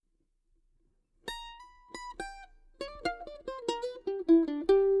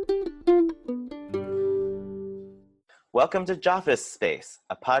Welcome to Jaffa's Space,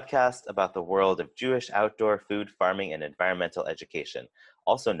 a podcast about the world of Jewish outdoor food, farming, and environmental education,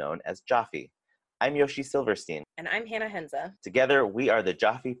 also known as Jaffe. I'm Yoshi Silverstein. And I'm Hannah Henza. Together, we are the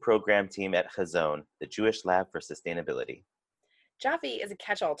Jaffe program team at Chazon, the Jewish Lab for Sustainability. Jaffe is a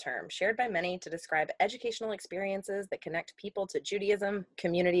catch-all term shared by many to describe educational experiences that connect people to Judaism,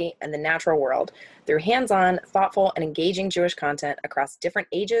 community, and the natural world through hands-on, thoughtful, and engaging Jewish content across different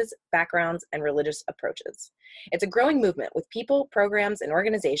ages, backgrounds, and religious approaches. It's a growing movement with people, programs, and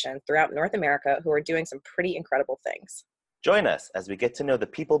organizations throughout North America who are doing some pretty incredible things. Join us as we get to know the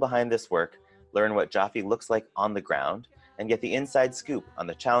people behind this work, learn what Jaffe looks like on the ground, and get the inside scoop on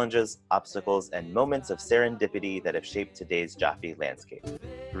the challenges, obstacles, and moments of serendipity that have shaped today's Jaffe landscape.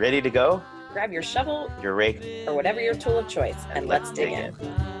 Ready to go? Grab your shovel, your rake, or whatever your tool of choice, and let's dig in.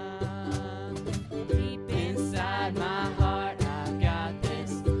 Deep inside my heart, I've got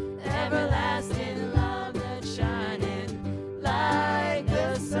this everlasting love that's shining like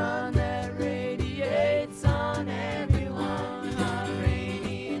the sun that radiates on everyone.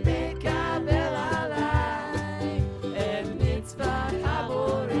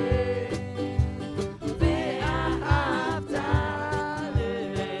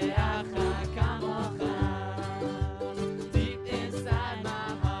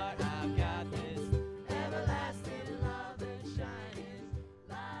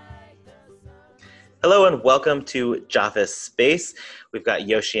 Hello and welcome to Jaffa's Space. We've got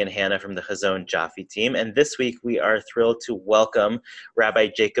Yoshi and Hannah from the Chazon Jaffe team, and this week we are thrilled to welcome Rabbi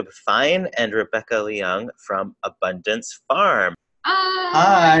Jacob Fine and Rebecca Leung from Abundance Farm.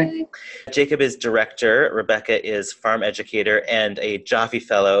 Hi. Jacob is director, Rebecca is farm educator, and a Jaffe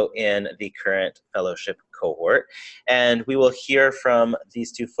fellow in the current fellowship cohort. And we will hear from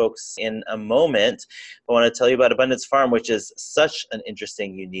these two folks in a moment. I want to tell you about Abundance Farm, which is such an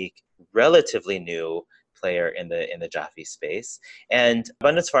interesting, unique, relatively new player in the Jaffe space. And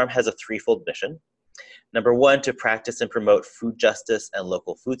Abundance Farm has a threefold mission. Number one, to practice and promote food justice and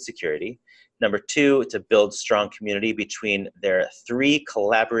local food security. Number two, to build strong community between their three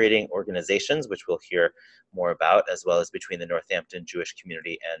collaborating organizations, which we'll hear more about, as well as between the Northampton Jewish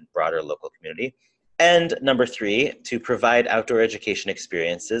community and broader local community. And number three, to provide outdoor education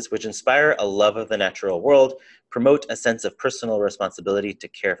experiences which inspire a love of the natural world, promote a sense of personal responsibility to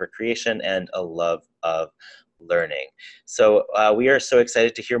care for creation, and a love of learning. So we are so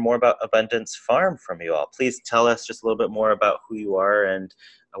excited to hear more about Abundance Farm from you all. Please tell us just a little bit more about who you are and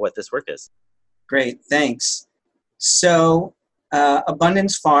what this work is. Great, thanks. So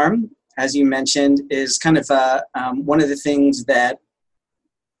Abundance Farm, as you mentioned, is kind of one of the things that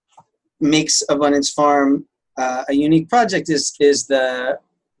makes Abundance Farm a unique project is the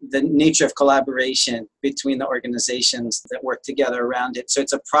nature of collaboration between the organizations that work together around it. So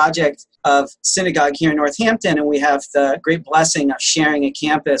it's a project of Synagogue here in Northampton, and we have the great blessing of sharing a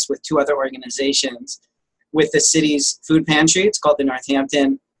campus with two other organizations, with the city's food pantry, it's called the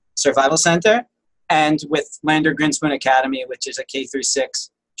Northampton Survival Center, and with Lander Grinspoon Academy, which is a K-6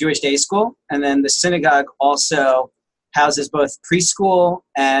 Jewish day school. And then the synagogue also houses both preschool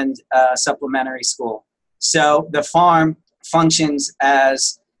and supplementary school. So the farm functions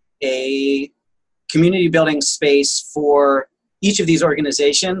as a community building space for each of these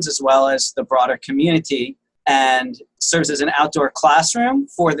organizations as well as the broader community, and serves as an outdoor classroom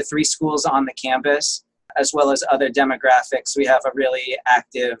for the three schools on the campus, as well as other demographics. We have a really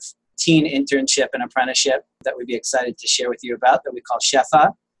active teen internship and apprenticeship that we'd be excited to share with you about that we call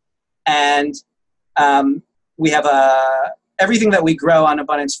Shefa. And we have everything that we grow on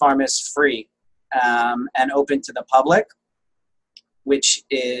Abundance Farm is free and open to the public, which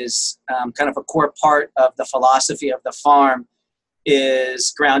is kind of a core part of the philosophy of the farm,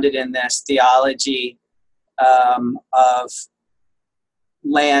 is grounded in this theology of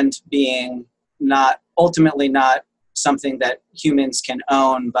land being ultimately not something that humans can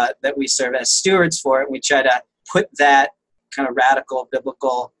own, but that we serve as stewards for it. We try to put that kind of radical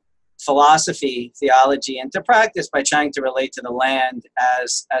biblical philosophy, theology into practice by trying to relate to the land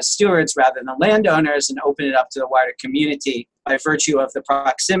as stewards rather than landowners, and open it up to the wider community. By virtue of the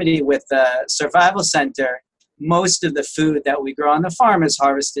proximity with the survival center, most of the food that we grow on the farm is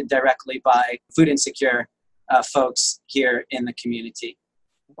harvested directly by food insecure folks here in the community.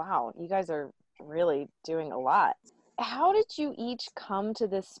 Wow, you guys are really doing a lot. How did you each come to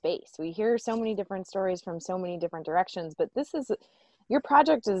this space? We hear so many different stories from so many different directions, but your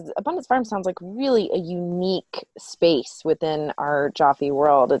project is, Abundance Farm sounds like really a unique space within our Jaffe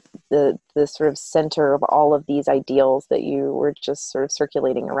world. It's the sort of center of all of these ideals that you were just sort of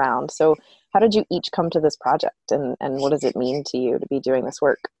circulating around. So how did you each come to this project, and what does it mean to you to be doing this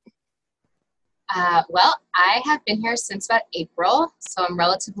work? Well, I have been here since about April, so I'm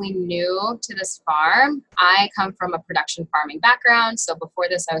relatively new to this farm. I come from a production farming background, so before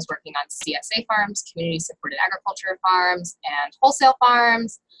this I was working on CSA farms, community supported agriculture farms, and wholesale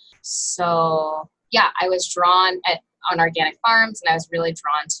farms. So yeah, I was drawn on organic farms, and I was really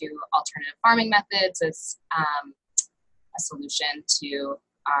drawn to alternative farming methods as a solution to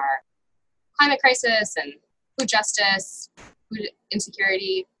our climate crisis and food justice, food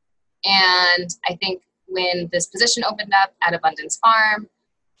insecurity. And I think when this position opened up at Abundance Farm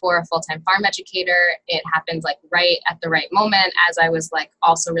for a full-time farm educator, it happened like right at the right moment, as I was like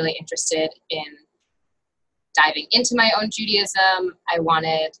also really interested in diving into my own Judaism. I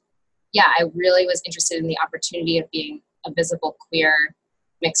really was interested in the opportunity of being a visible queer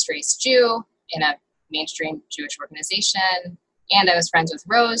mixed race Jew in a mainstream Jewish organization. And I was friends with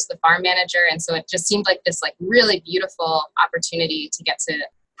Rose, the farm manager. And so it just seemed like this like really beautiful opportunity to get to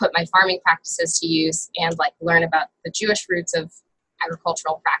put my farming practices to use and like learn about the Jewish roots of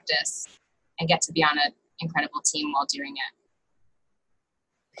agricultural practice and get to be on an incredible team while doing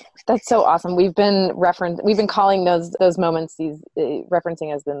it. That's so awesome. We've been calling those moments, these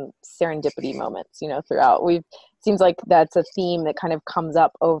referencing as the serendipity moments, throughout. Seems like that's a theme that kind of comes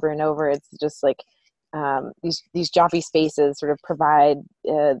up over and over. It's just like these Jaffe spaces sort of provide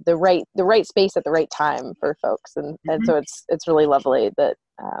the right space at the right time for folks, and so it's really lovely that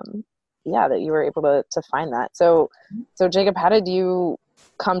that you were able to find that. So Jacob, how did you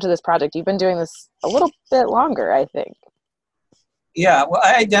come to this project? You've been doing this a little bit longer, I think. Yeah, well,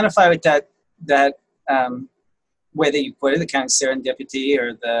 I identify with that way that you put it, the kind of serendipity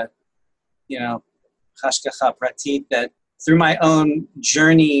or the hashgacha pratit, that through my own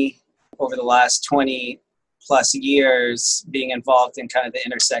journey over the last 20 plus years being involved in kind of the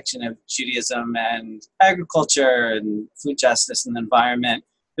intersection of Judaism and agriculture and food justice and the environment,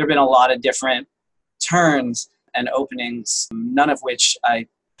 there have been a lot of different turns and openings, none of which I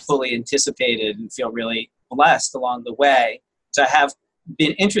fully anticipated, and feel really blessed along the way. So I have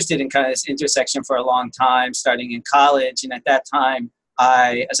been interested in kind of this intersection for a long time, starting in college. And at that time,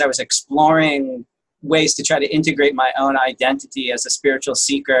 as I was exploring ways to try to integrate my own identity as a spiritual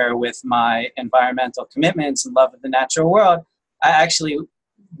seeker with my environmental commitments and love of the natural world, I actually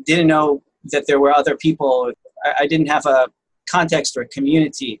didn't know that there were other people. I didn't have a context or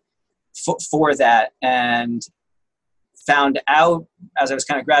community for that, and found out as I was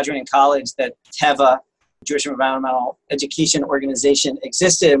kind of graduating college that Teva, Jewish Environmental Education Organization,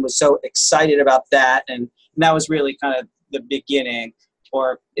 existed, and was so excited about that. And that was really kind of the beginning.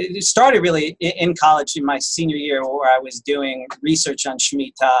 Or it started really in college in my senior year, where I was doing research on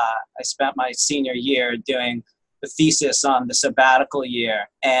Shemitah. I spent my senior year doing the thesis on the sabbatical year.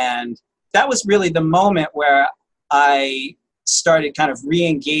 And that was really the moment where I started kind of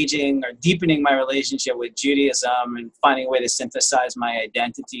re-engaging or deepening my relationship with Judaism and finding a way to synthesize my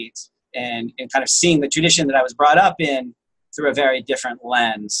identities and kind of seeing the tradition that I was brought up in through a very different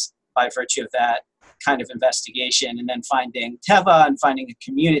lens by virtue of that kind of investigation. And then finding Teva and finding a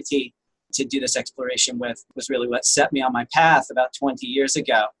community to do this exploration with was really what set me on my path about 20 years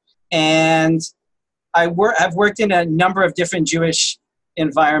ago. And I've worked in a number of different Jewish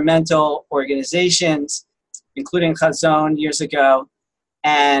environmental organizations, including Chazon years ago.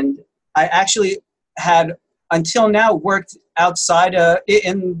 And I actually had, until now, worked outside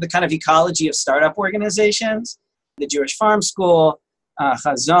in the kind of ecology of startup organizations, the Jewish Farm School,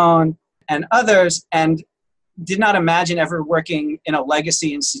 Chazon, and others, and did not imagine ever working in a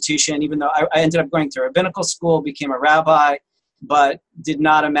legacy institution, even though I ended up going to rabbinical school, became a rabbi, but did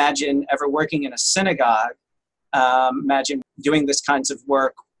not imagine ever working in a synagogue, imagine doing this kinds of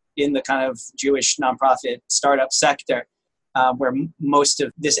work in the kind of Jewish nonprofit startup sector, where most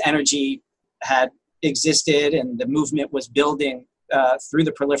of this energy had existed and the movement was building through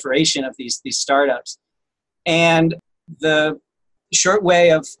the proliferation of these startups. And the short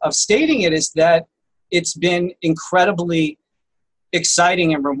way of stating it is that it's been incredibly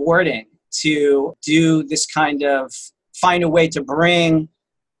exciting and rewarding to do this kind of, find a way to bring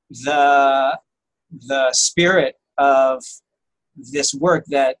the spirit of this work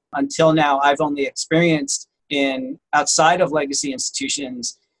that until now I've only experienced in outside of legacy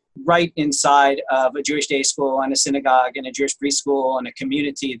institutions, right inside of a Jewish day school and a synagogue and a Jewish preschool and a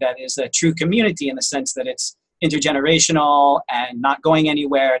community that is a true community in the sense that it's intergenerational and not going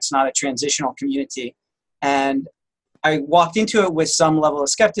anywhere. It's not a transitional community. And I walked into it with some level of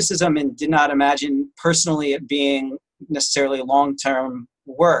skepticism and did not imagine personally it being necessarily long-term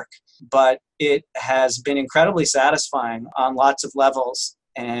work, but it has been incredibly satisfying on lots of levels,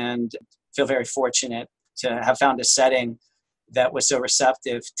 and feel very fortunate to have found a setting that was so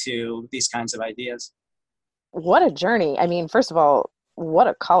receptive to these kinds of ideas. What a journey. I mean, first of all, what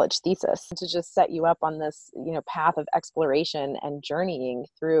a college thesis to just set you up on this, path of exploration and journeying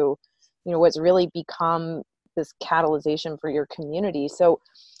through, what's really become this catalyzation for your community. So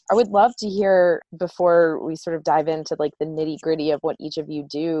I would love to hear, before we sort of dive into like the nitty gritty of what each of you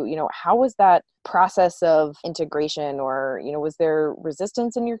do, how was that process of integration, or, was there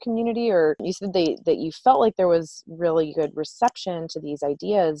resistance in your community? Or you said that you felt like there was really good reception to these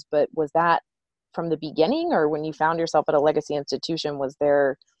ideas, but was that from the beginning, or when you found yourself at a legacy institution, was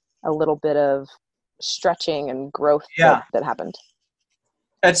there a little bit of stretching and growth that happened?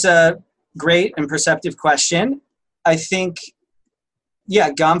 That's a great and perceptive question. I think,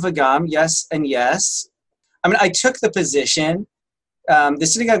 gam v'gam, yes and yes. I mean, I took the position. The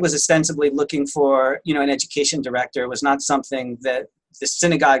synagogue was ostensibly looking for, an education director. It was not something that the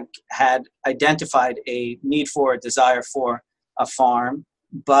synagogue had identified a need for, a desire for a farm,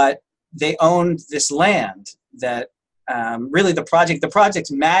 but they owned this land that really the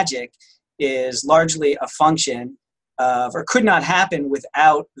project's magic is largely a function of, or could not happen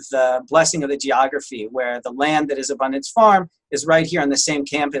without the blessing of the geography, where the land that is Abundance Farm is right here on the same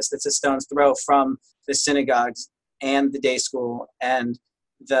campus that's a stone's throw from the synagogues and the day school and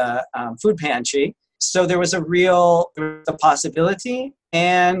the food pantry. So there was a possibility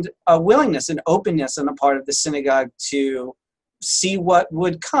and a willingness and openness on the part of the synagogue to see what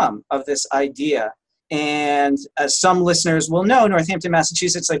would come of this idea. And as some listeners will know, Northampton,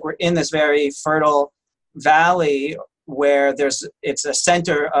 Massachusetts, we're in this very fertile valley where it's a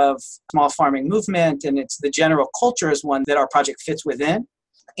center of small farming movement, and the general culture is one that our project fits within.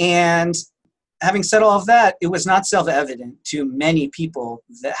 And having said all of that, it was not self-evident to many people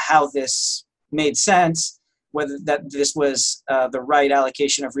how this made sense, whether that this was the right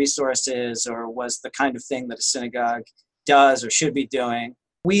allocation of resources or was the kind of thing that a synagogue does or should be doing.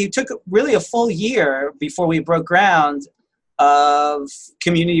 We took really a full year before we broke ground of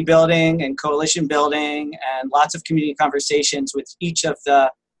community building and coalition building and lots of community conversations with each of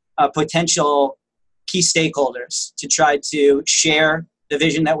the potential key stakeholders to try to share the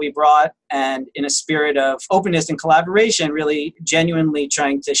vision that we brought, and in a spirit of openness and collaboration, really genuinely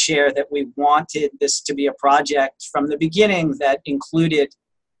trying to share that we wanted this to be a project from the beginning that included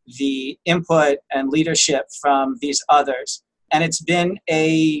the input and leadership from these others. And it's been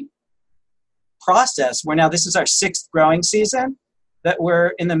a process where now this is our 6th growing season that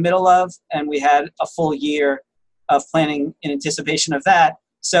we're in the middle of, and we had a full year of planning in anticipation of that.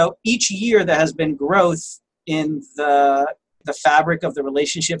 So each year there has been growth in the fabric of the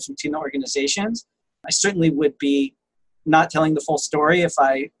relationships between the organizations. I certainly would be not telling the full story if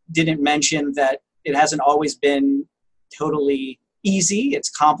I didn't mention that it hasn't always been totally easy. It's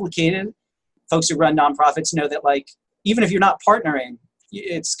complicated. Folks who run nonprofits know that even if you're not partnering,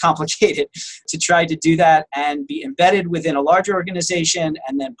 it's complicated to try to do that and be embedded within a larger organization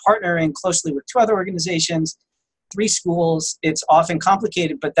and then partnering closely with 2 other organizations, 3 schools. It's often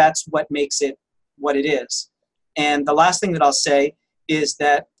complicated, but that's what makes it what it is. And the last thing that I'll say is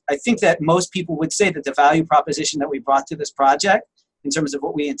that I think that most people would say that the value proposition that we brought to this project, in terms of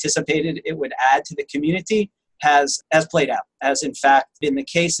what we anticipated it would add to the community, has played out, has in fact been the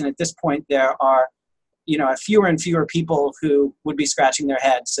case. And at this point, there are fewer and fewer people who would be scratching their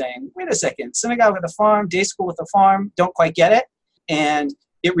heads saying, wait a second, synagogue with a farm, day school with a farm, don't quite get it. And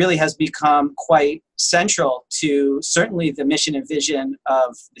it really has become quite central to certainly the mission and vision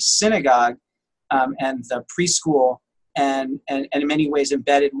of the synagogue and the preschool, and in many ways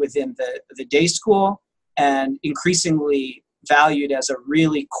embedded within the day school, and increasingly valued as a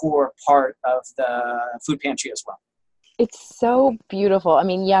really core part of the food pantry as well. It's so beautiful. I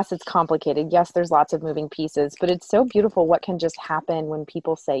mean, yes, it's complicated. Yes, there's lots of moving pieces, but it's so beautiful what can just happen when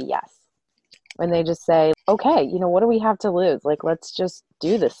people say yes. When they just say, okay, what do we have to lose? Let's just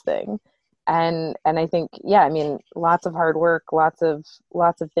do this thing. And I think, lots of hard work, lots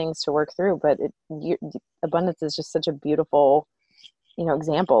of things to work through, but abundance is just such a beautiful,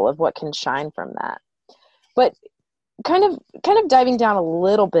 example of what can shine from that. But kind of diving down a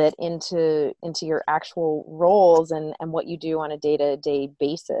little bit into your actual roles and what you do on a day-to-day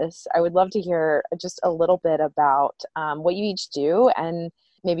basis, I would love to hear just a little bit about what you each do and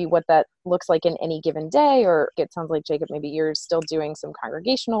maybe what that looks like in any given day. Or it sounds like, Jacob, maybe you're still doing some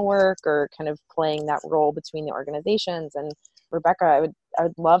congregational work or kind of playing that role between the organizations. And Rebecca, I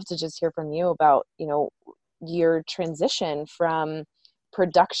would love to just hear from you about, your transition from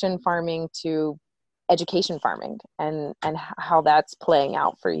production farming to education farming and how that's playing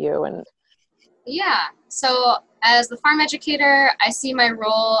out for you. And yeah, so As the farm educator, I see my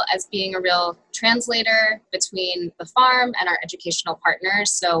role as being a real translator between the farm and our educational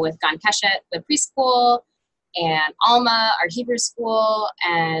partners. So with Gan Keshet, the preschool, and Alma, our Hebrew school,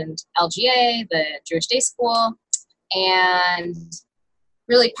 and LGA, the Jewish day school, and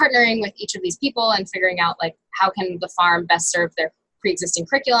really partnering with each of these people and figuring out like how can the farm best serve their pre-existing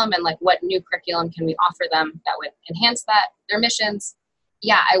curriculum and like what new curriculum can we offer them that would enhance that, their missions.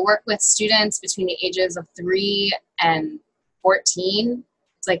 Yeah, I work with students between the ages of 3 and 14.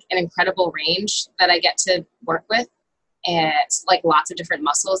 It's like an incredible range that I get to work with. And it's like lots of different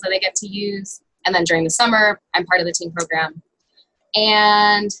muscles that I get to use. And then during the summer, I'm part of the teen program.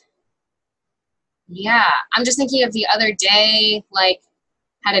 And yeah, I'm just thinking of the other day, like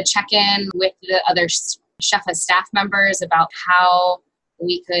had a check-in with the other Shefa staff members about how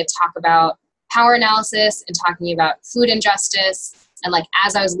we could talk about power analysis and talking about food injustice. And like,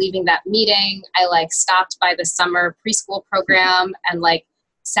 as I was leaving that meeting, I like stopped by the summer preschool program and like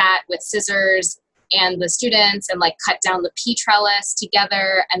sat with scissors and the students and like cut down the pea trellis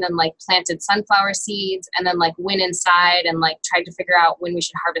together and then like planted sunflower seeds and then like went inside and like tried to figure out when we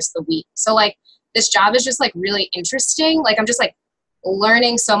should harvest the wheat. So like this job is just like really interesting. Like I'm just like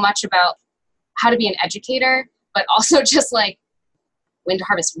learning so much about how to be an educator, but also just like when to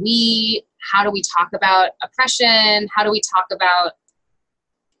harvest wheat, how do we talk about oppression, how do we talk about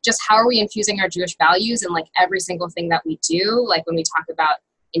just how are we infusing our Jewish values in like every single thing that we do, like when we talk about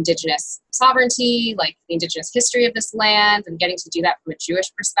indigenous sovereignty, like the indigenous history of this land and getting to do that from a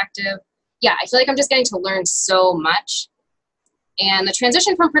Jewish perspective. Yeah, I feel like I'm just getting to learn so much. And the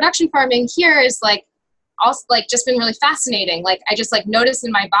transition from production farming here is like also like just been really fascinating. Like I just like noticed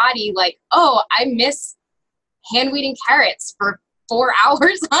in my body, like, oh, I miss hand weeding carrots for 4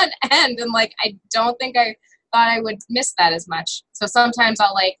 hours on end. And like, I don't think I thought I would miss that as much. So sometimes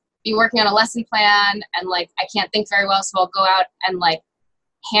I'll like be working on a lesson plan and like, I can't think very well. So I'll go out and like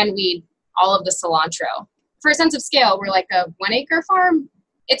hand weed all of the cilantro. For a sense of scale, we're like a 1 acre farm.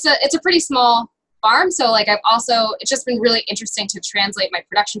 It's a pretty small farm. So like it's just been really interesting to translate my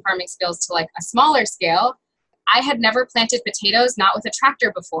production farming skills to like a smaller scale. I had never planted potatoes, not with a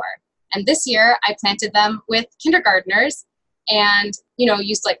tractor before. And this year I planted them with kindergartners and, you know,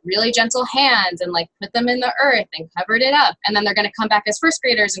 used like really gentle hands and like put them in the earth and covered it up. And then they're going to come back as first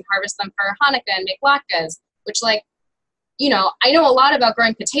graders and harvest them for Hanukkah and make latkes, which like, you know, I know a lot about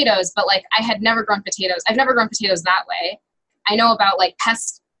growing potatoes, but like I had never grown potatoes. I've never grown potatoes that way. I know about like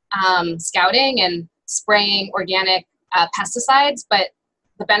pest scouting and spraying organic pesticides, but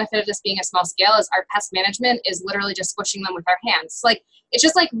the benefit of this being a small scale is our pest management is literally just squishing them with our hands. Like it's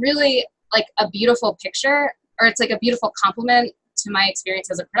just like really like a beautiful picture, or it's like a beautiful compliment to my experience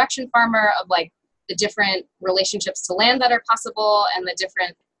as a production farmer of like the different relationships to land that are possible and the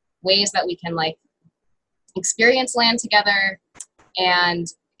different ways that we can like experience land together, and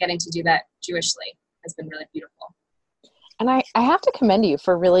getting to do that Jewishly has been really beautiful. And I have to commend you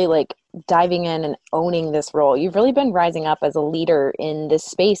for really like diving in and owning this role. You've really been rising up as a leader in this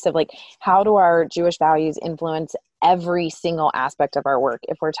space of like, how do our Jewish values influence every single aspect of our work?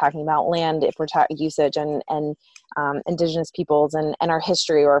 If we're talking about land, if we're talking usage and indigenous peoples and our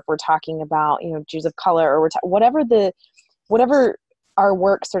history, or if we're talking about, you know, Jews of color, or whatever our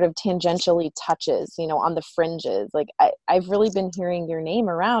work sort of tangentially touches, you know, on the fringes. Like I've really been hearing your name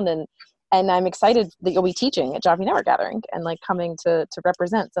around, and I'm excited that you'll be teaching at Jaffe Network Gathering and like coming to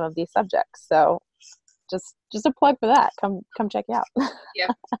represent some of these subjects. So just a plug for that. Come check it out. Yeah.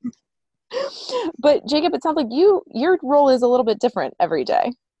 But Jacob, it sounds like your role is a little bit different every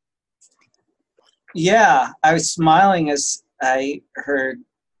day. Yeah, I was smiling as I heard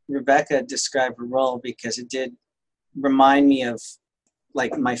Rebecca describe her role, because it did remind me of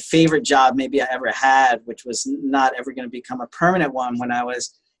like my favorite job maybe I ever had, which was not ever going to become a permanent one, when I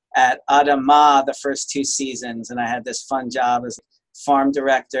was at Adamah the first 2 seasons, and I had this fun job as farm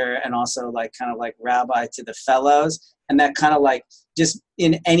director and also like kind of like rabbi to the fellows. And that kind of like just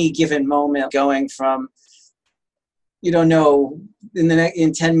in any given moment going from, you don't know,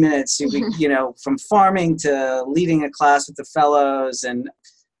 in 10 minutes, you know, from farming to leading a class with the fellows and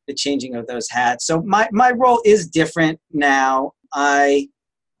the changing of those hats. So my role is different now. I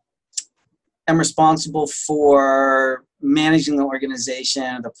am responsible for managing the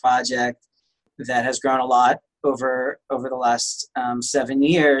organization, the project that has grown a lot over the last 7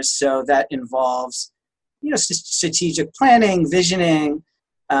 years. So that involves, you know, strategic planning, visioning,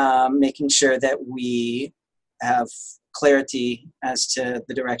 making sure that we have clarity as to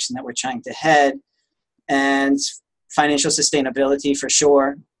the direction that we're trying to head, and financial sustainability for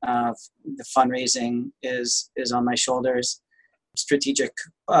sure. The fundraising is on my shoulders. Strategic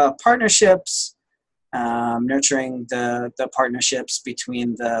partnerships, nurturing the partnerships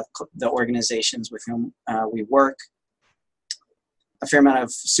between the organizations with whom we work, a fair amount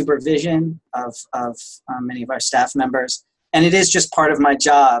of supervision of many of our staff members. And it is just part of my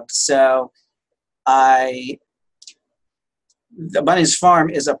job. So the Abundance Farm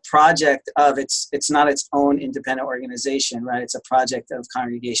is a project of, it's not its own independent organization, right? It's a project of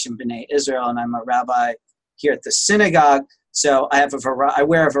Congregation B'nai Israel, and I'm a rabbi here at the synagogue. So I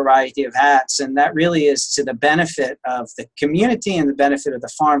wear a variety of hats, and that really is to the benefit of the community and the benefit of the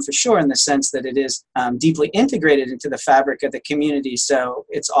farm for sure, in the sense that it is deeply integrated into the fabric of the community. So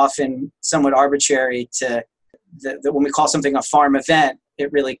it's often somewhat arbitrary when we call something a farm event,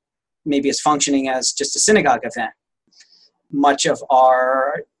 it really maybe is functioning as just a synagogue event. Much of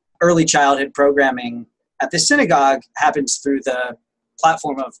our early childhood programming at the synagogue happens through the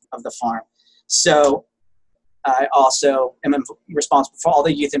platform of the farm. So I also am responsible for all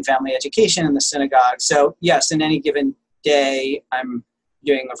the youth and family education in the synagogue. So yes, in any given day, I'm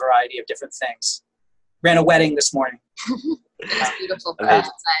doing a variety of different things. Ran a wedding this morning. It's beautiful from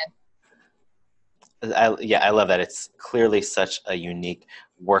outside. I love that. It's clearly such a unique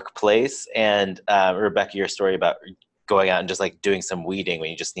workplace. And Rebecca, your story about going out and just like doing some weeding when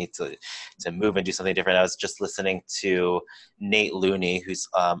you just need to move and do something different. I was just listening to Nate Looney, who's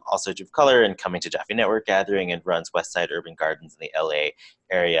also a Jew of color and coming to Jaffe Network Gathering and runs Westside Urban Gardens in the LA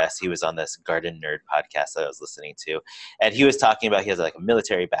area. So he was on this Garden Nerd podcast that I was listening to. And he was talking about, he has like a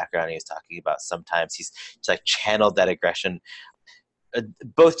military background. And he was talking about sometimes he's just like channeled that aggression,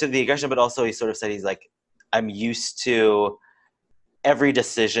 both to the aggression, but also he sort of said, he's like, I'm used to every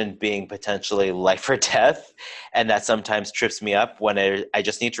decision being potentially life or death. And that sometimes trips me up when I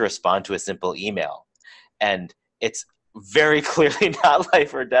just need to respond to a simple email. And it's very clearly not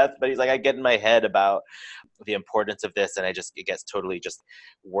life or death, but he's like, I get in my head about the importance of this and it gets totally just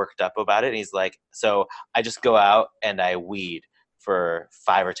worked up about it. And he's like, so I just go out and I weed for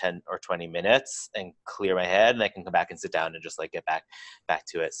 5 or 10 or 20 minutes and clear my head, and I can come back and sit down and just like get back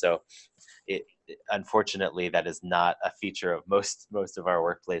to it. So unfortunately, that is not a feature of most of our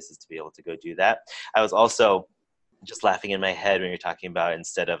workplaces to be able to go do that. I was also just laughing in my head when you're talking about,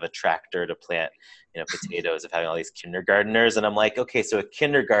 instead of a tractor to plant, potatoes, of having all these kindergartners. And I'm like, okay, so a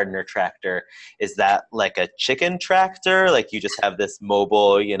kindergartner tractor, is that like a chicken tractor? Like you just have this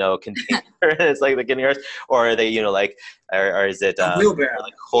mobile, container, it's like the kindergartners, or are they, or is it wheelbarrow,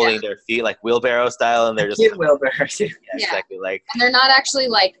 like holding their feet, like wheelbarrow style, and they're just kid wheelbarrow. Yeah, exactly. Like, and they're not actually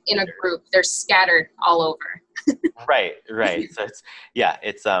like in a group; they're scattered all over. Right. So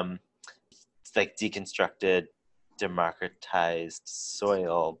it's like deconstructed, democratized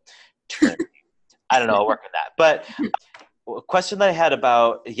soil. I don't know. I'll work on that. But a question that I had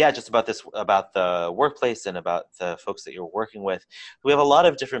about the workplace and about the folks that you're working with. We have a lot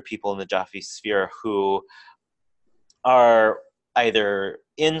of different people in the Jaffe sphere who are either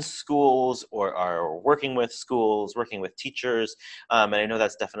in schools or are working with schools, working with teachers. And I know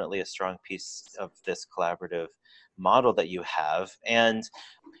that's definitely a strong piece of this collaborative model that you have. And,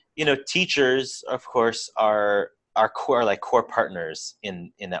 teachers, of course, are core partners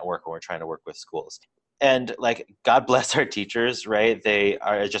in that work when we're trying to work with schools. And like, God bless our teachers, right? They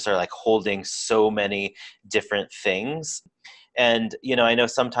are like holding so many different things. And, I know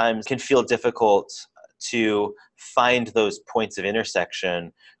sometimes it can feel difficult to find those points of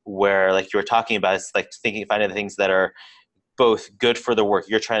intersection where, like you were talking about, it's like finding the things that are both good for the work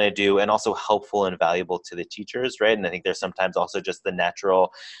you're trying to do and also helpful and valuable to the teachers, right? And I think there's sometimes also just the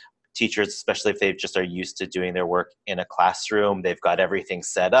natural teachers, especially if they just are used to doing their work in a classroom, they've got everything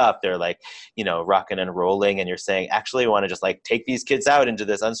set up, they're like, rocking and rolling, and you're saying, actually, we want to just like take these kids out into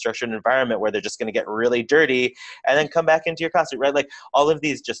this unstructured environment where they're just going to get really dirty and then come back into your classroom, right? Like all of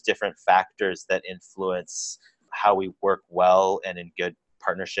these just different factors that influence how we work well and in good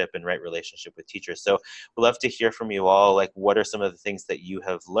partnership and right relationship with teachers. So we'd love to hear from you all, like what are some of the things that you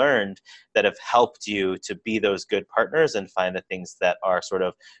have learned that have helped you to be those good partners and find the things that are sort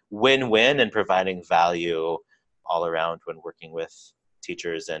of win-win and providing value all around when working with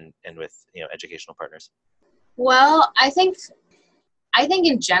teachers and with educational partners? Well, I think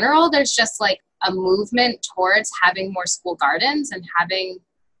in general there's just like a movement towards having more school gardens and having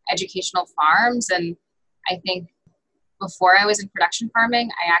educational farms. And I think before I was in production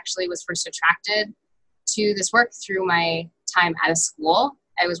farming, I actually was first attracted to this work through my time at a school.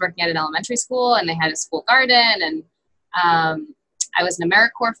 I was working at an elementary school and they had a school garden, and I was an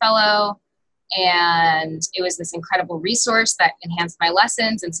AmeriCorps fellow, and it was this incredible resource that enhanced my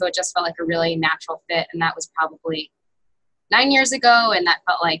lessons. And so it just felt like a really natural fit. And that was probably 9 years ago. And that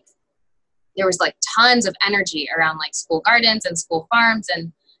felt like there was like tons of energy around like school gardens and school farms.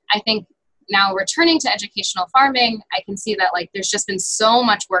 And I think now returning to educational farming, I can see that like there's just been so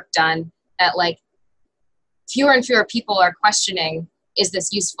much work done that like fewer and fewer people are questioning, is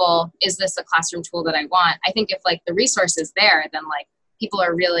this useful? Is this a classroom tool that I want? I think if like the resource is there, then like people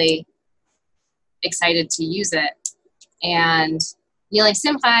are really excited to use it. And Neely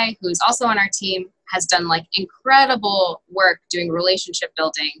Simchai, who's also on our team, has done like incredible work doing relationship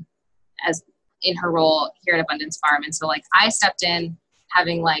building as in her role here at Abundance Farm. And so like I stepped in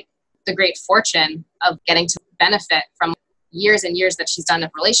having like the great fortune of getting to benefit from years and years that she's done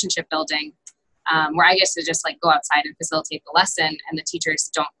of relationship building, where I get to just like go outside and facilitate the lesson, and the teachers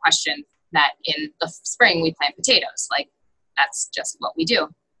don't question that in the spring we plant potatoes. Like that's just what we do.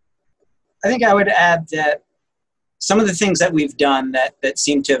 I think I would add that some of the things that we've done that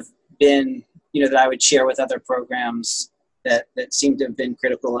seem to have been, that I would share with other programs that seem to have been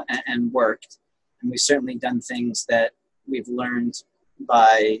critical and worked. And we've certainly done things that we've learned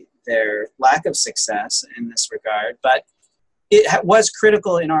by their lack of success in this regard. But it was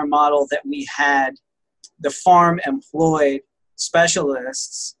critical in our model that we had the farm employed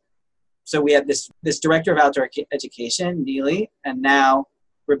specialists. So we had this director of outdoor education, Neely, and now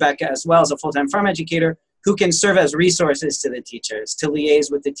Rebecca as well as a full-time farm educator who can serve as resources to the teachers, to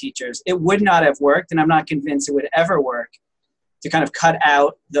liaise with the teachers. It would not have worked, and I'm not convinced it would ever work, to kind of cut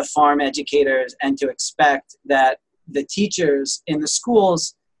out the farm educators and to expect that the teachers in the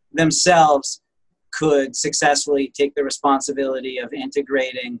schools themselves could successfully take the responsibility of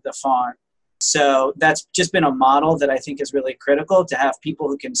integrating the farm. So that's just been a model that I think is really critical, to have people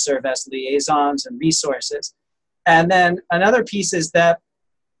who can serve as liaisons and resources. And then another piece is that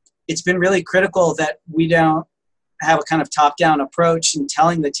it's been really critical that we don't have a kind of top-down approach in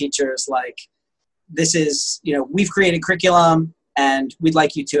telling the teachers like, this is, we've created curriculum and we'd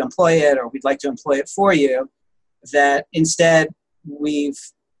like you to employ it, or we'd like to employ it for you. That instead we've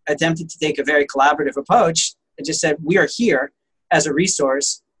attempted to take a very collaborative approach and just said, we are here as a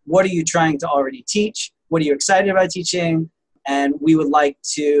resource. What are you trying to already teach? What are you excited about teaching? And we would like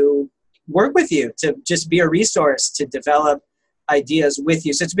to work with you to just be a resource to develop ideas with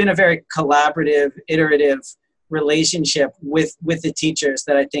you. So it's been a very collaborative, iterative relationship with the teachers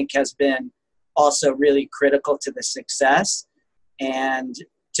that I think has been also really critical to the success, and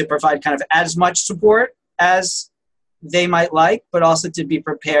to provide kind of as much support as they might like, but also to be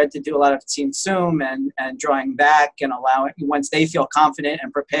prepared to do a lot of tsum and drawing back and allowing, once they feel confident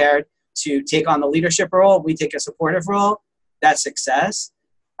and prepared to take on the leadership role, we take a supportive role. That's success.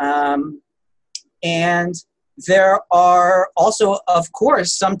 And there are also, of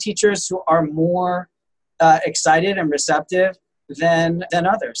course, some teachers who are more excited and receptive than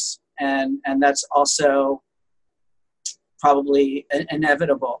others. And that's also probably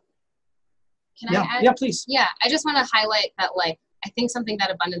inevitable. Can I add? Yeah, please. Yeah, I just want to highlight that, like, I think something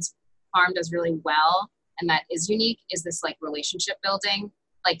that Abundance Farm does really well and that is unique is this, like, relationship building.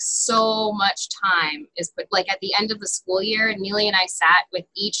 Like, so much time is put, like, at the end of the school year, Neely and I sat with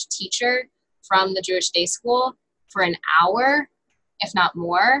each teacher from the Jewish Day School for an hour, if not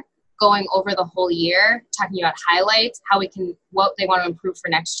more, going over the whole year, talking about highlights, what they want to improve for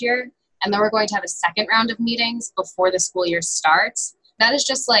next year. And then we're going to have a second round of meetings before the school year starts. That is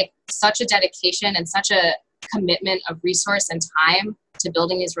just like such a dedication and such a commitment of resource and time to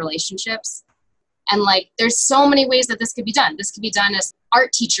building these relationships. And like, there's so many ways that this could be done. This could be done as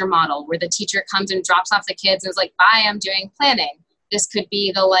art teacher model, where the teacher comes and drops off the kids and is like, bye, I'm doing planning. This could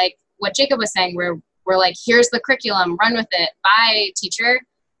be the, like, what Jacob was saying, where we're like, here's the curriculum, run with it. Bye, teacher.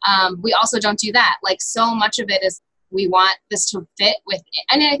 We also don't do that. Like, so much of it is we want this to fit with,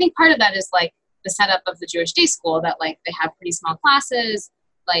 and I think part of that is like the setup of the Jewish Day School, that like they have pretty small classes,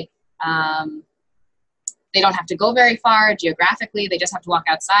 like they don't have to go very far geographically. They just have to walk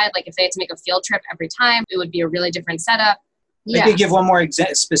outside. Like if they had to make a field trip every time, it would be a really different setup. Yeah. I could give one more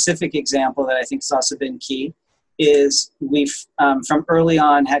specific example that I think has also been key, is we've from early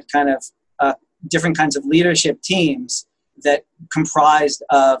on had kind of different kinds of leadership teams that comprised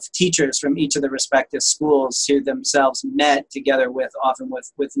of teachers from each of the respective schools who themselves met together often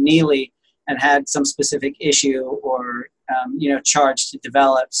with Neely and had some specific issue or charge to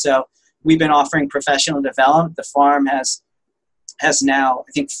develop. So we've been offering professional development. The farm has now,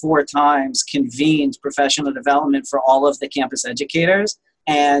 I think, 4 times convened professional development for all of the campus educators,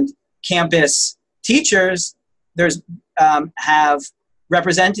 and campus teachers. Have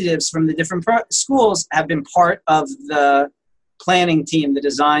representatives from the different schools have been part of the planning team, the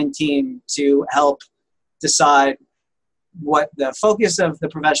design team, to help decide what the focus of the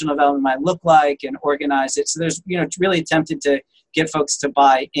professional development might look like and organize it. So there's, really attempted to get folks to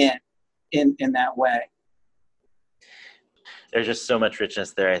buy in that way. there's just so much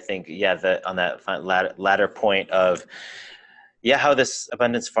richness there. I think, on that latter point of, how this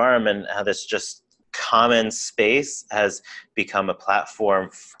Abundance Farm and how this just common space has become a platform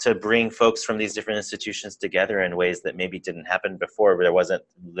to bring folks from these different institutions together in ways that maybe didn't happen before, where there wasn't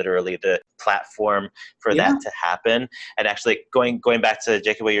literally the platform for that to happen. And actually going back to,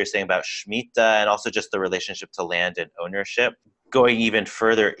 Jacob, what you were saying about Shemitah and also just the relationship to land and ownership, going even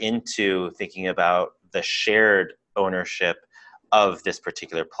further into thinking about the shared ownership of this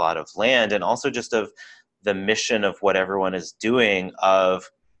particular plot of land, and also just of the mission of what everyone is doing, of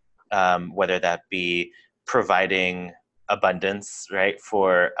whether that be providing abundance, right,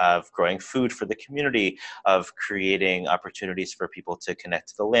 of growing food for the community, of creating opportunities for people to connect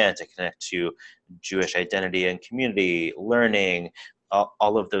to the land, to connect to Jewish identity and community, learning,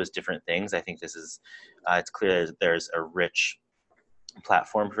 all of those different things. I think this is, it's clear that there's a rich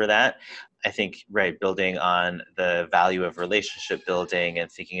platform for that. I think, right, building on the value of relationship building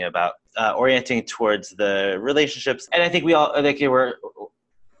and thinking about orienting towards the relationships. And I think we all,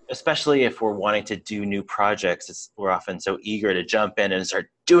 especially if we're wanting to do new projects, we're often so eager to jump in and start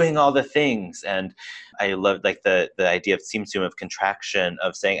doing all the things. And I love the idea of Tzimtzum, of contraction,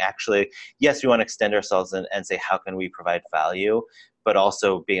 of saying, actually, yes, we want to extend ourselves and say, how can we provide value? But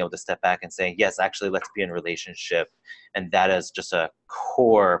also being able to step back and saying, yes, actually, let's be in relationship. And that is just a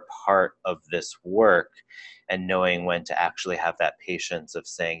core part of this work. And knowing when to actually have that patience of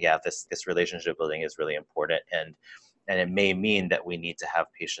saying, this relationship building is really important. And it may mean that we need to have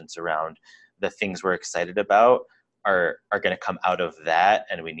patience around the things we're excited about are going to come out of that.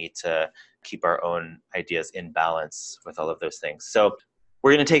 And we need to keep our own ideas in balance with all of those things. So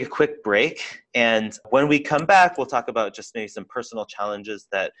we're going to take a quick break. And when we come back, we'll talk about just maybe some personal challenges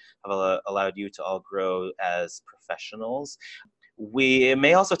that have allowed you to all grow as professionals. We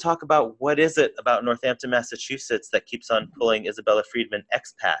may also talk about what is it about Northampton, Massachusetts that keeps on pulling Isabella Friedman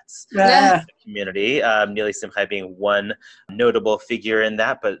expats in the community. Neely Simchai being one notable figure in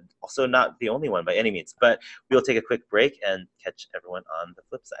that, but also not the only one by any means. But we'll take a quick break and catch everyone on the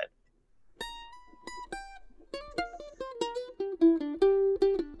flip side.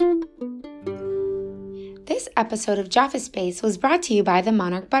 This episode of Jaffa Space was brought to you by the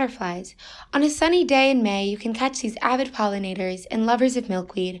monarch butterflies. On a sunny day in May, you can catch these avid pollinators and lovers of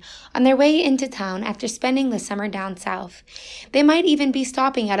milkweed on their way into town after spending the summer down south. They might even be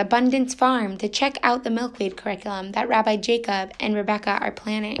stopping at Abundance Farm to check out the milkweed curriculum that Rabbi Jacob and Rebecca are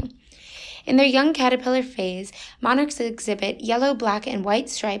planning. In their young caterpillar phase, monarchs exhibit yellow, black, and white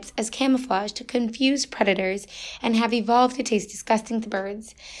stripes as camouflage to confuse predators and have evolved to taste disgusting to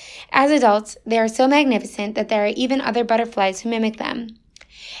birds. As adults, they are so magnificent that there are even other butterflies who mimic them.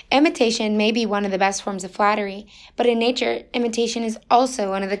 Imitation may be one of the best forms of flattery, but in nature, imitation is also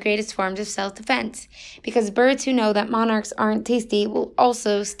one of the greatest forms of self-defense, because birds who know that monarchs aren't tasty will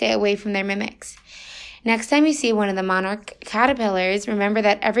also stay away from their mimics. Next time you see one of the monarch caterpillars, remember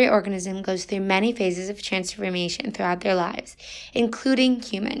that every organism goes through many phases of transformation throughout their lives, including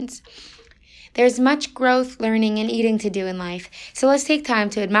humans. There's much growth, learning, and eating to do in life, so let's take time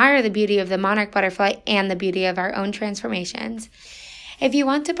to admire the beauty of the monarch butterfly and the beauty of our own transformations. If you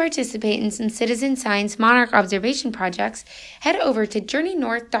want to participate in some citizen science monarch observation projects, head over to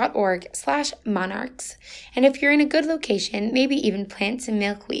journeynorth.org/monarchs. And if you're in a good location, maybe even plant some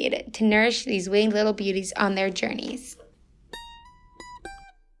milkweed to nourish these winged little beauties on their journeys.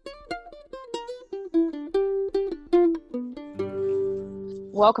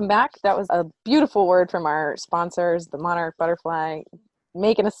 Welcome back. That was a beautiful word from our sponsors, the Monarch Butterfly,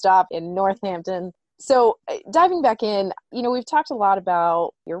 making a stop in Northampton. So diving back in, we've talked a lot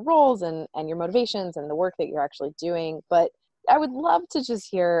about your roles and your motivations and the work that you're actually doing, but I would love to just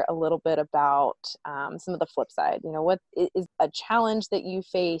hear a little bit about some of the flip side. What is a challenge that you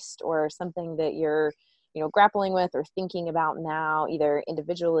faced or something that you're, grappling with or thinking about now, either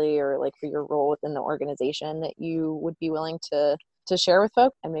individually or like for your role within the organization, that you would be willing to share with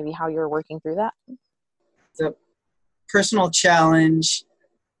folks, and maybe how you're working through that? The personal challenge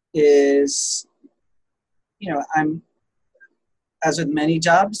is, I'm, as with many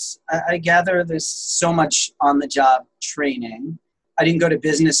jobs, I gather there's so much on-the-job training. I didn't go to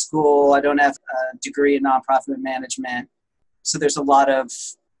business school. I don't have a degree in nonprofit management. So there's a lot of,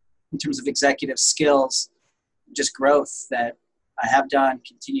 in terms of executive skills, just growth that I have done,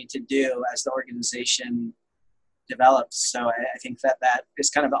 continue to do as the organization develops. So I think that is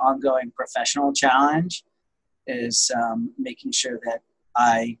kind of an ongoing professional challenge, is making sure that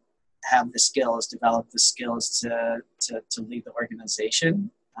I have the skills, develop the skills to lead the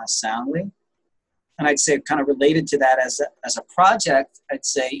organization soundly. And I'd say kind of related to that as a project, I'd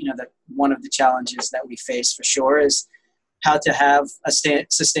say, that one of the challenges that we face for sure is how to have a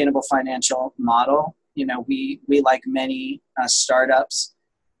sustainable financial model. You know, we like many startups,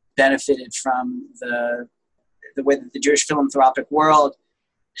 benefited from the way that the Jewish philanthropic world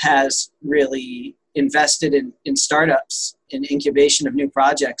has really invested in startups, in incubation of new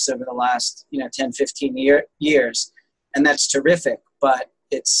projects over the last 10, 15 years. And that's terrific, but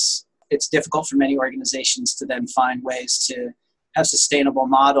it's difficult for many organizations to then find ways to have sustainable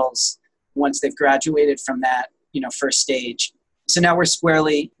models once they've graduated from that first stage. So now we're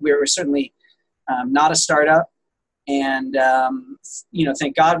certainly not a startup, and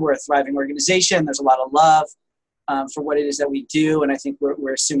thank God we're a thriving organization. There's a lot of love for what it is that we do, and I think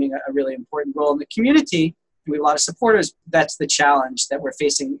we're assuming a really important role in the community. We have a lot of supporters. That's the challenge that we're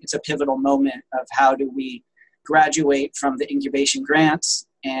facing. It's a pivotal moment of how do we graduate from the incubation grants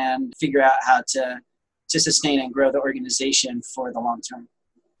and figure out how to sustain and grow the organization for the long term.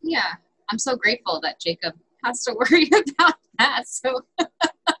 Yeah, I'm so grateful that Jacob has to worry about that. So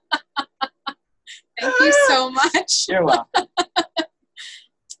thank you so much. You're welcome.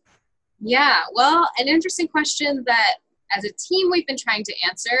 Yeah, well, an interesting question that as a team we've been trying to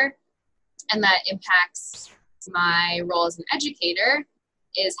answer, and that impacts my role as an educator,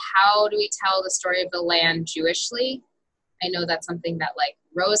 is how do we tell the story of the land Jewishly? I know that's something that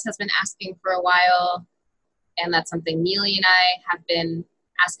Rose has been asking for a while, and that's something Neely and I have been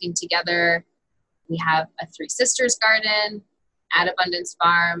asking together. We have a Three Sisters garden at Abundance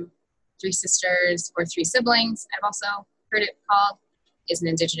Farm. Three Sisters, or Three Siblings, I've also heard it called, is an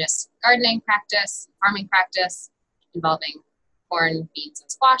indigenous gardening practice, farming practice involving corn, beans,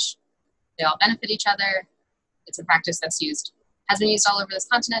 and squash. They all benefit each other. It's a practice has been used all over this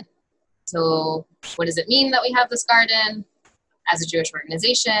continent. So what does it mean that we have this garden as a Jewish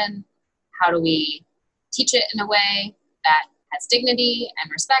organization? How do we teach it in a way that has dignity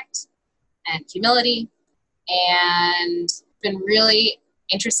and respect and humility? And it's been really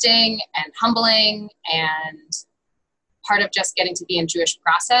interesting and humbling, and part of just getting to be in Jewish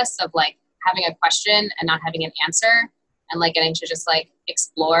process of having a question and not having an answer, and getting to just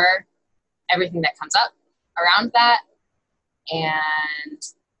explore everything that comes up around that. And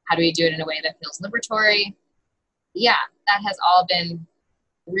how do we do it in a way that feels liberatory? Yeah, that has all been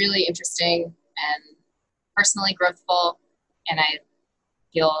really interesting and personally growthful, and I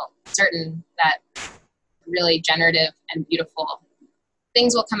feel certain that really generative and beautiful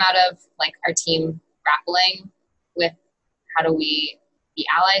things will come out of our team grappling with how do we be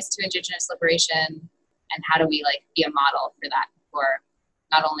allies to Indigenous liberation, and how do we be a model for that for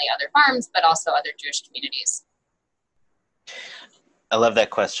not only other farms but also other Jewish communities. I love that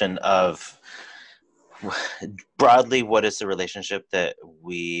question of broadly, what is the relationship that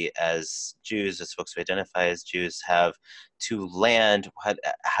we as Jews, as folks who identify as Jews, have to land?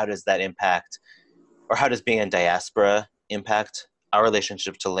 How does that impact, or how does being in diaspora impact our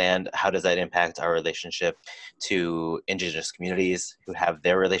relationship to land? How does that impact our relationship to Indigenous communities who have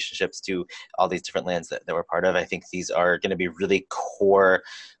their relationships to all these different lands that we're part of? I think these are going to be really core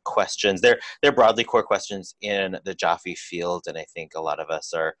questions. They're broadly core questions in the Jaffe field, and I think a lot of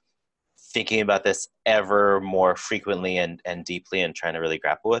us are thinking about this ever more frequently and deeply, and trying to really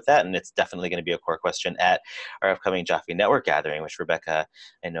grapple with that. And it's definitely going to be a core question at our upcoming Jaffe Network Gathering, which, Rebecca,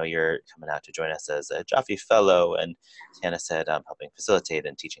 I know you're coming out to join us as a Jaffe Fellow, and Tana said helping facilitate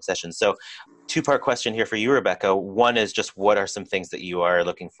and teaching sessions. So two-part question here for you, Rebecca. One is just what are some things that you are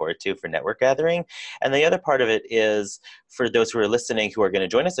looking forward to for Network Gathering? And the other part of it is for those who are listening who are going to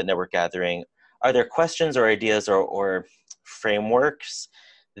join us at Network Gathering, are there questions or ideas or frameworks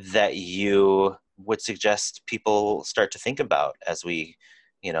that you would suggest people start to think about as we,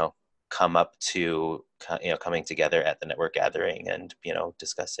 come up to, coming together at the Network Gathering and,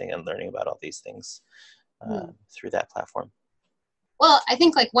 discussing and learning about all these things through that platform? Well, I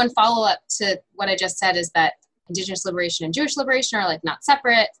think one follow-up to what I just said is that Indigenous liberation and Jewish liberation are not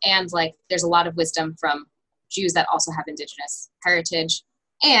separate, and there's a lot of wisdom from Jews that also have Indigenous heritage.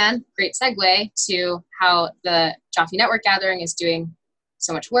 And great segue to how the Jaffe Network Gathering is doing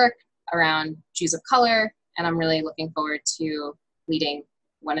so much work around Jews of color, and I'm really looking forward to leading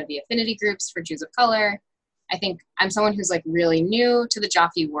one of the affinity groups for Jews of color. I think I'm someone who's really new to the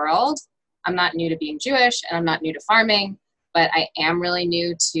Jaffe world. I'm not new to being Jewish, and I'm not new to farming, but I am really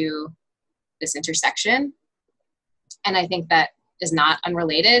new to this intersection. And I think that is not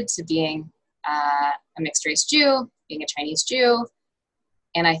unrelated to being a mixed race Jew, being a Chinese Jew.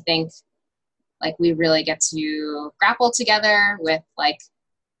 And I think we really get to grapple together with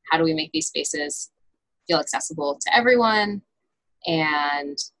how do we make these spaces feel accessible to everyone?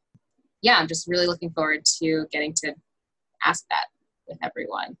 And yeah, I'm just really looking forward to getting to ask that with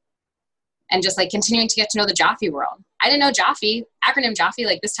everyone. And just continuing to get to know the Jaffe world. I didn't know Jaffe, acronym Jaffe,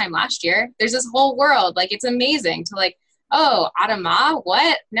 like this time last year. There's this whole world. Like, it's amazing to like, oh, Adama,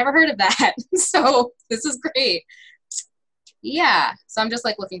 what? Never heard of that. So this is great. Yeah. So I'm just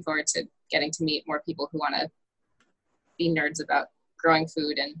like looking forward to getting to meet more people who want to be nerds about growing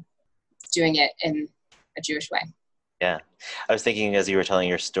food and doing it in a Jewish way. Yeah. I was thinking as you were telling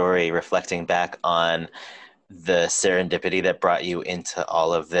your story, reflecting back on the serendipity that brought you into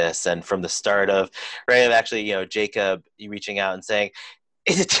all of this. And from the start of, right, of actually, you know, Jacob reaching out and saying,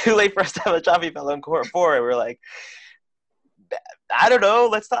 is it too late for us to have a Jaffe Fellow in cohort 4? And we're like, I don't know,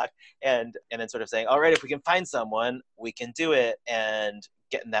 let's talk. And then sort of saying, all right, if we can find someone, we can do it, and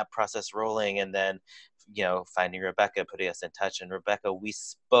getting that process rolling. And then, you know, finding Rebecca, putting us in touch. And Rebecca, we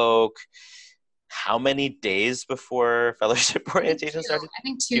spoke how many days before fellowship orientation started? I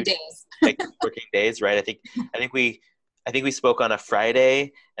think 2 days. Like working days, right? I think we spoke on a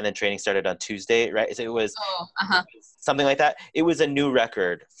Friday, and then training started on Tuesday, right? So it was something like that. It was a new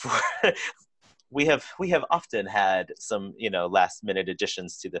record for we have often had some, you know, last minute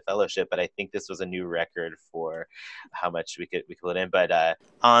additions to the fellowship, but I think this was a new record for how much we could put in. But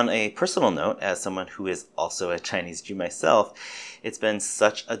on a personal note, as someone who is also a Chinese Jew myself, it's been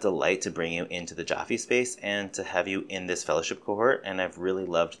such a delight to bring you into the Jaffe space and to have you in this fellowship cohort. And I've really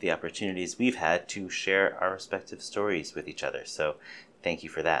loved the opportunities we've had to share our respective stories with each other. So thank you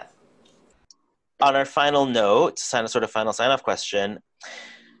for that. On our final note, sort of final sign-off question,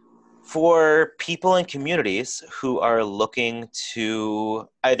 for people in communities who are looking to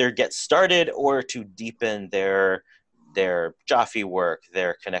either get started or to deepen their Jaffe work,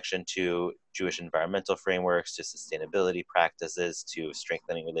 their connection to Jewish environmental frameworks, to sustainability practices, to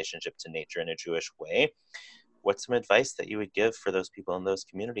strengthening relationship to nature in a Jewish way, what's some advice that you would give for those people in those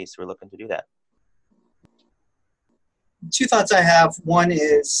communities who are looking to do that? 2 thoughts I have. One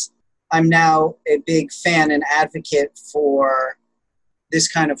is I'm now a big fan and advocate for this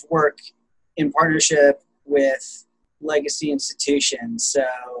kind of work in partnership with legacy institutions.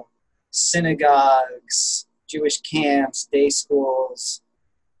 So synagogues, Jewish camps, day schools,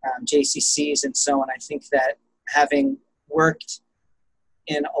 JCCs, and so on. I think that having worked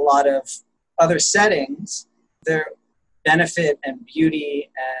in a lot of other settings, their benefit and beauty,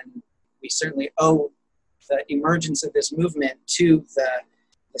 and we certainly owe the emergence of this movement to the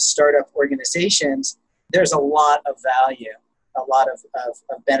startup organizations. There's a lot of value, a lot of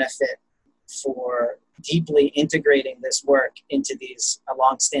benefit for deeply integrating this work into these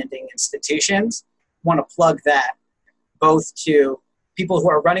longstanding institutions. I want to plug that both to people who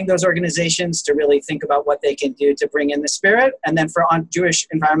are running those organizations to really think about what they can do to bring in the spirit, and then for Jewish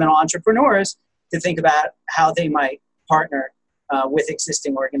environmental entrepreneurs to think about how they might partner with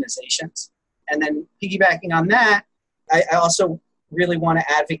existing organizations. And then piggybacking on that, I also really want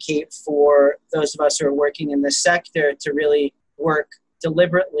to advocate for those of us who are working in this sector to really work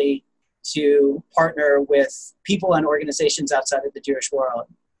deliberately to partner with people and organizations outside of the Jewish world.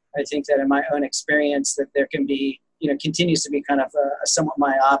 I think that in my own experience that there can be, continues to be kind of a somewhat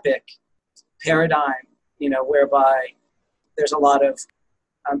myopic paradigm, whereby there's a lot of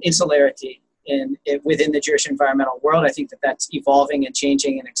insularity within the Jewish environmental world. I think that that's evolving and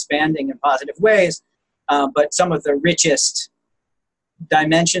changing and expanding in positive ways. But some of the richest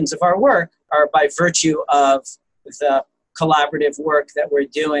dimensions of our work are by virtue of the collaborative work that we're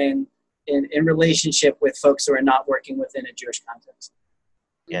doing in relationship with folks who are not working within a Jewish context.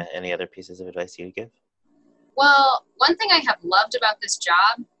 Yeah, any other pieces of advice you would give? Well, one thing I have loved about this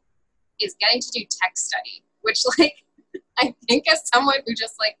job is getting to do tech study, which I think as someone who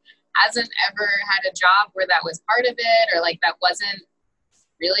just hasn't ever had a job where that was part of it, or that wasn't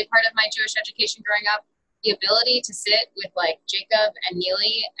really part of my Jewish education growing up, the ability to sit with Jacob and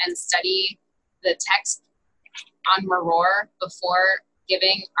Neely and study the text on Maror before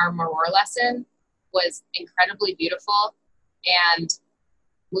giving our Maror lesson was incredibly beautiful and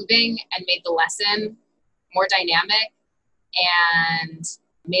moving, and made the lesson more dynamic and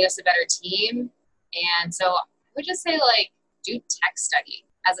made us a better team. And so I would just say do tech study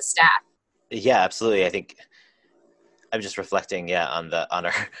as a staff. Yeah, absolutely. I think I'm just reflecting, on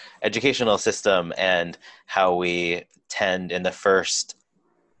our educational system and how we tend in the first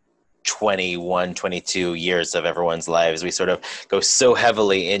 21, 22 years of everyone's lives, we sort of go so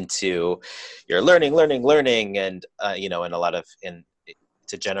heavily into your learning, and, and a lot of,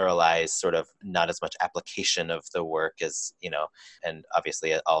 to generalize, sort of not as much application of the work as, and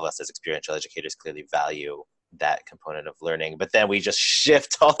obviously all of us as experiential educators clearly value that component of learning, but then we just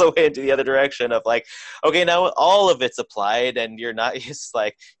shift all the way into the other direction of okay, now all of it's applied, and you're just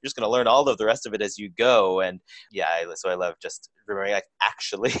you're just going to learn all of the rest of it as you go. And so I love just remembering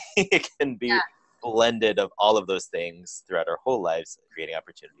actually it can be blended of all of those things throughout our whole lives, creating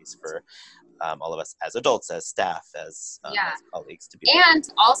opportunities for all of us as adults, as staff, as colleagues to be. And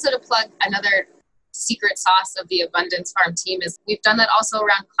also to plug another secret sauce of the Abundance Farm team is we've done that also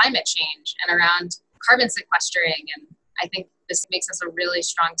around climate change and around carbon sequestering. And I think this makes us a really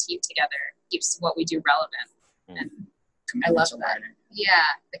strong team together, keeps what we do relevant. And I love that. Yeah,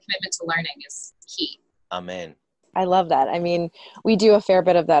 the commitment to learning is key. Amen. I love that. I mean, we do a fair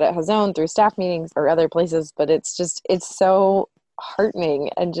bit of that at Hazon through staff meetings or other places, but it's so heartening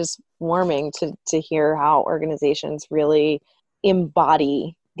and just warming to hear how organizations really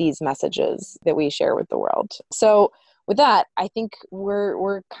embody these messages that we share with the world. So with that, I think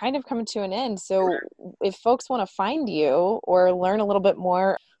we're kind of coming to an end. So if folks want to find you or learn a little bit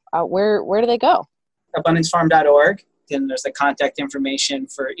more, where do they go? AbundanceFarm.org. Then there's the contact information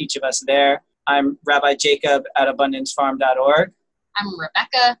for each of us there. I'm Rabbi Jacob at AbundanceFarm.org. I'm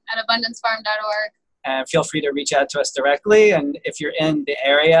Rebecca at AbundanceFarm.org. And feel free to reach out to us directly. And if you're in the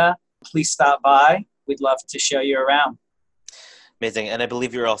area, please stop by. We'd love to show you around. Amazing. And I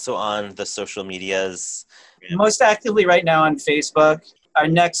believe you're also on the social medias. Most actively right now on Facebook. Our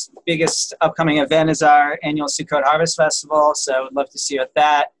next biggest upcoming event is our annual Sukkot Harvest Festival. So I'd love to see you at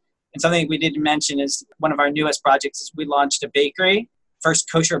that. And something we didn't mention is one of our newest projects is we launched a bakery,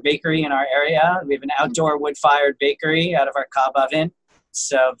 first kosher bakery in our area. We have an outdoor wood-fired bakery out of our cob oven.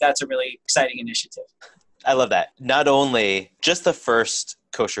 So that's a really exciting initiative. I love that. Not only just the first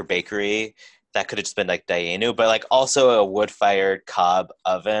kosher bakery, that could have just been like Dayenu, but like also a wood-fired cob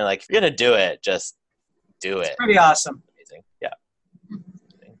oven. Like if you're going to do it, just do it. It's pretty awesome. Amazing. Yeah.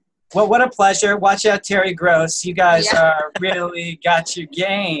 Well, what a pleasure. Watch out, Terry Gross. You guys are really got your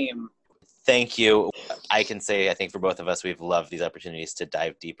game. Thank you. I can say, I think for both of us, we've loved these opportunities to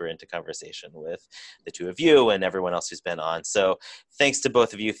dive deeper into conversation with the two of you and everyone else who's been on. So thanks to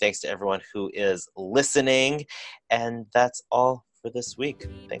both of you. Thanks to everyone who is listening. And that's all for this week.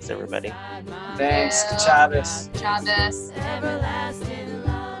 Thanks, everybody. Thanks. Shabbos. Shabbos. Everlasting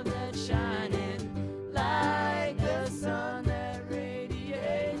love that's shining like the sun that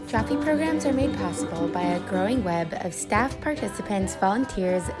radiates. Joffe programs are made possible by a growing web of staff, participants,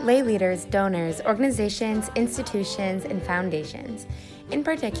 volunteers, lay leaders, donors, organizations, institutions, and foundations. In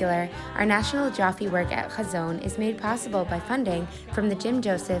particular, our national Joffe work at Hazon is made possible by funding from the Jim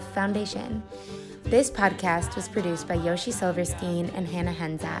Joseph Foundation. This podcast was produced by Yoshi Silverstein and Hannah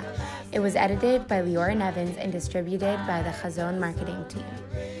Henza. It was edited by Leora Nevins and distributed by the Hazon marketing team.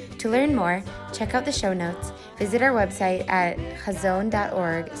 To learn more, check out the show notes, visit our website at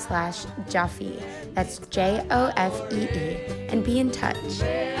hazon.org/Joffe, that's Jofee, and be in touch.